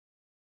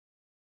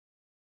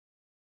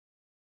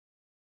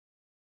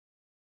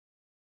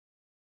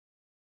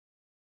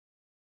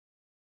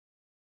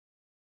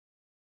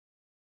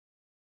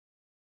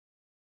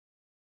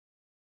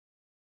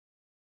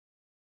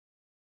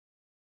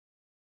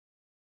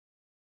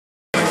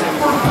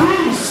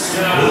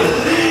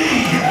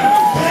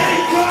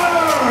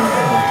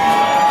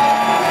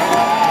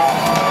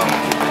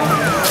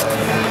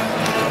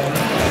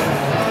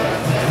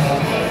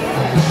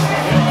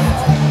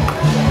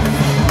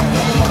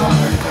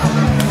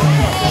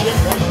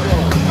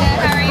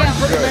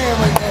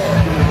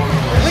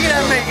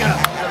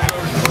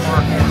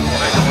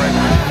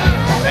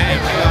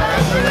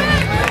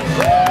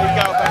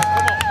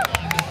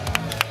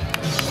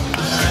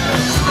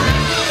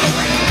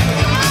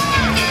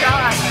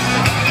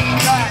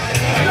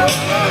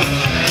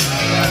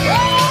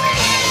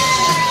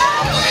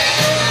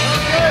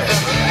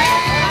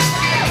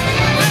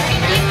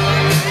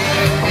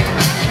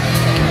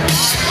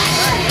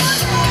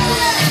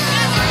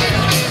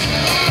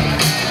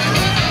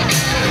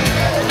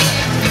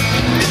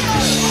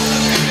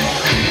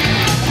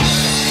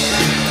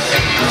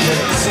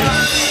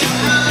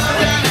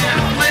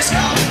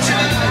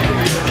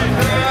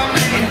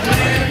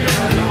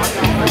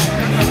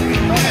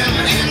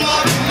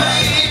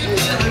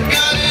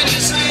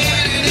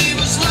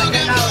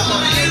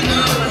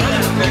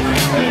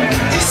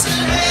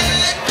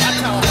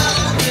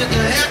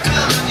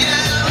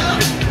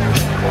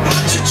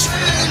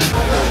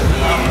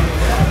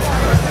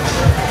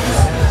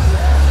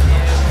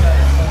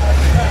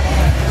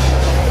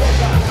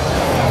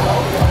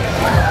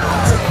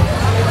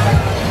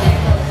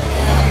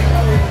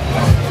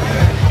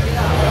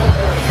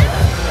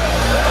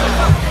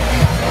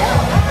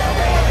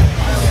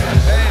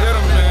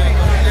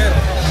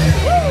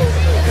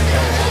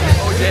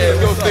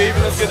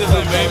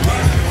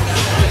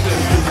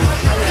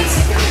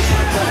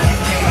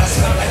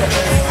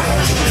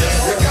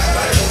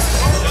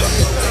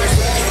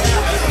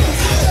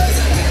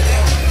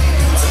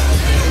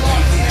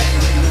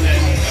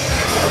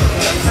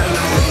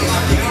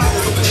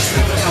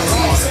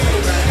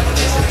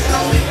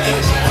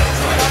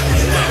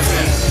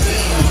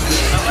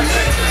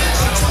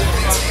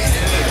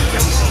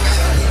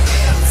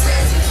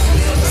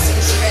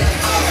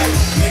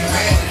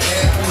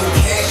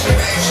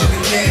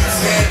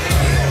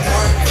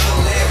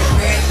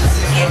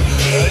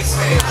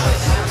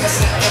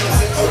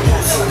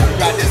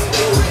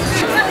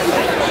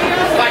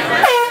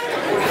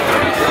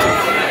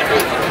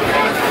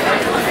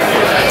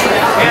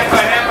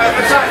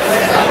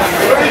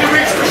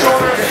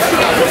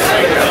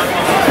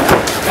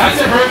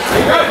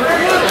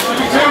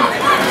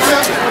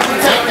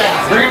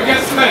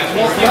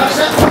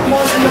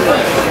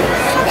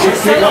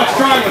Watch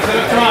triangle, set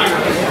up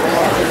triangle.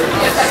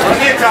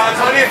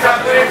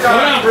 Slow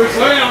down, Bruce,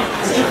 slow down.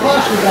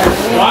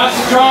 Watch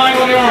the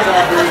triangle on the arm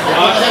bar, Bruce.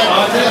 Watch it.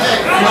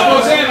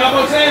 Elbows in,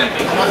 elbows in.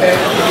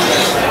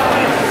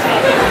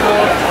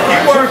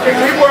 Keep working.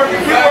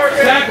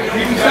 Stack,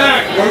 keep him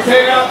stacked.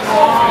 Rotate out.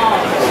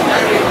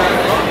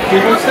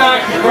 Keep him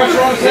stacked, keep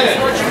pressure on his head.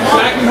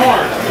 Stack him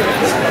hard.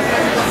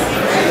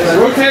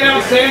 Rotate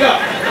out, stand up.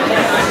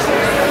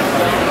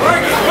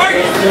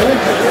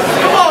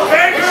 Come on,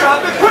 man, push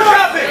up it.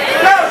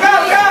 Go.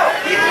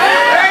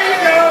 There you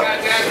go.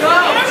 Come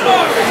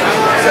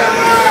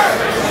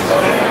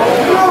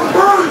on,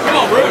 Bruce.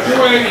 Work your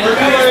way. You're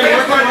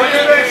fine.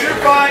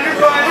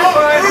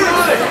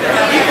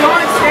 Keep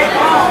going, stay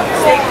calm.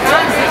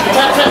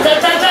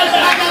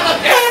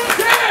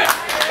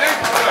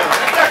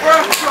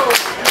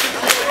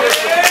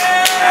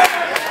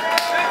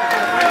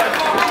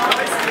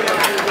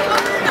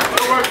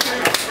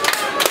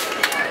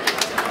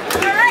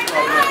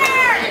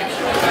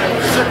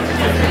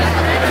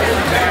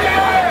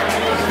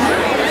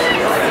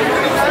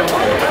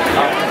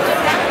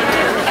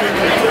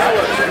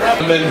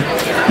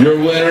 Your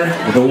winner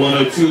with a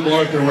 102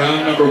 mark in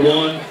round number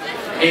 1,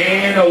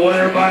 and a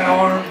winner by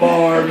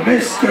armbar,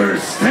 Mr.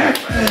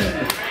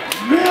 Stephen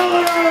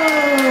Miller.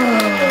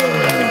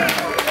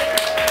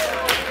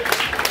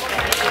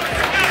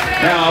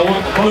 Now, I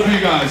want both of you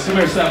guys, come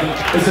here, Stephen.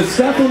 Is it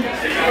Stephen?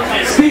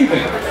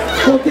 Steven.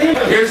 Well, damn.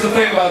 Here's the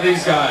thing about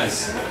these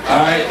guys.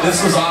 Alright,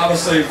 this was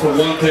obviously for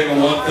one thing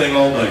and one thing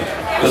only.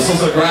 This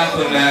was a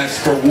grappling match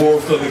for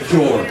War for the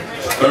Cure.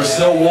 They're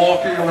still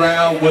walking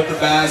around with the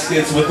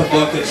baskets, with the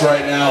buckets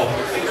right now,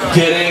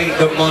 getting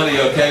the money,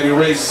 okay? We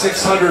raised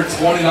 $620,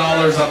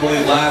 I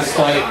believe, last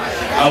fight.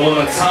 I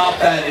want to top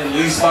that at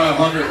least by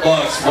 $100.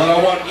 But I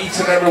want each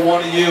and every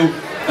one of you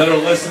that are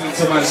listening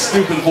to my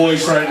stupid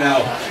voice right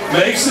now,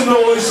 make some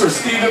noise for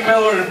Stephen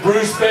Miller and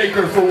Bruce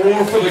Baker for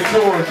War for the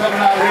Cure coming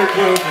out here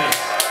doing this.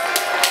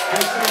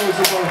 Make some noise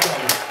for both of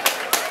them.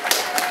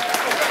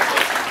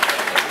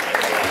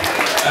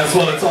 That's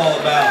what it's all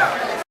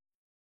about.